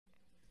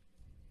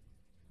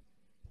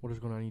What is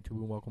going on, YouTube,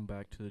 and welcome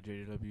back to the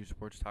JDW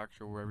Sports Talk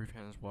Show, where every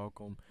fan is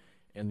welcome.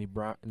 And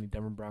the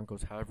Denver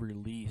Broncos have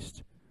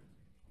released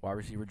wide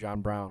receiver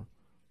John Brown.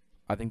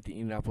 I think the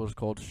Indianapolis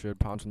Colts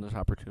should pounce on this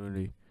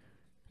opportunity.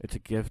 It's a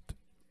gift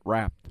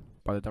wrapped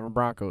by the Denver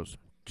Broncos.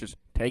 Just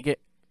take it,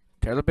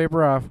 tear the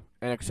paper off,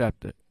 and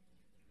accept it.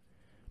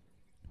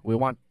 We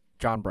want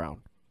John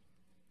Brown.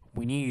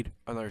 We need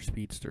another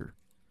speedster.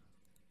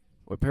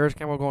 With Parris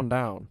Campbell going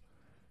down,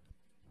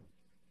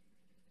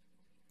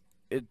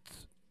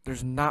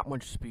 there's not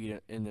much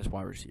speed in this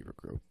wide receiver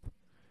group.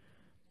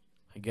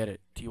 I get it.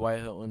 TY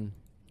Hilton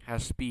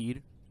has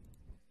speed,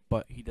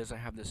 but he doesn't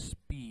have the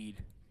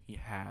speed he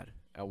had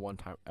at one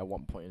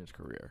point in his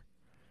career.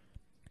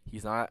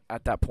 He's not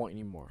at that point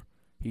anymore.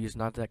 He's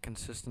not that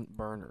consistent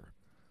burner.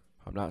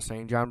 I'm not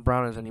saying John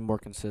Brown is any more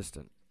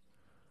consistent,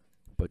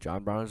 but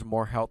John Brown is a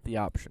more healthy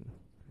option.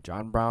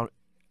 John Brown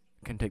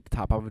can take the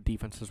top off a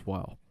defense as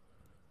well.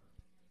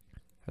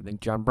 I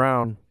think John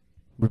Brown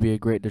would be a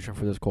great addition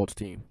for this Colts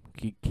team.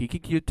 Kiki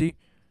Cutie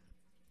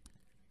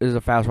is a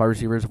fast wide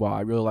receiver as well.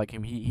 I really like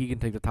him. He can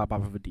take the top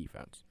off of a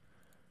defense.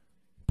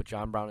 But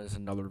John Brown is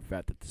another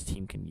vet that this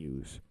team can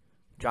use.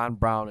 John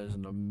Brown is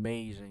an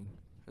amazing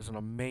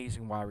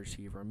wide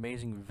receiver,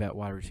 amazing vet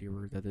wide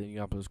receiver that the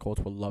Indianapolis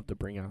Colts would love to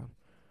bring on.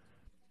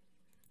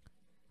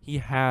 He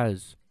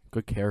has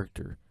good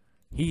character.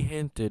 He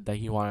hinted that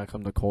he wanted to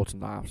come to the Colts in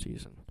the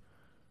offseason,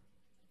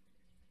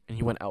 and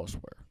he went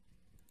elsewhere.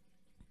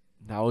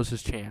 Now is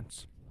his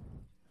chance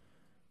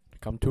to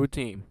come to a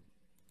team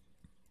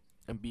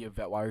and be a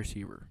vet wide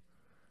receiver.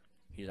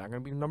 He's not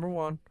going to be the number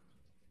one.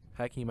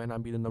 Heck, he might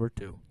not be the number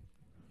two.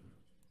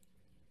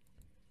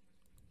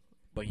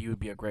 But he would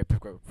be a great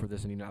pickup for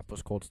this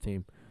Indianapolis Colts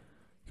team.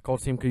 The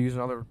Colts team could use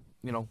another,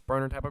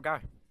 burner type of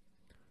guy.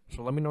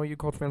 So let me know what you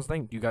Colts fans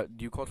think. Do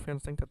you Colts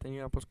fans think that the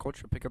Indianapolis Colts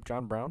should pick up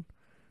John Brown?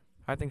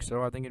 I think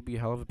so. I think it'd be a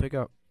hell of a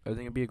pickup. I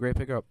think it'd be a great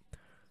pickup.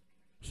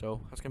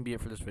 So that's going to be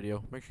it for this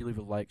video. Make sure you leave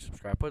a like,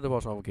 subscribe, put the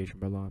post notification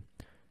bell on.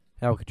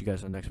 I'll catch you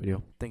guys in the next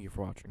video. Thank you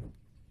for watching.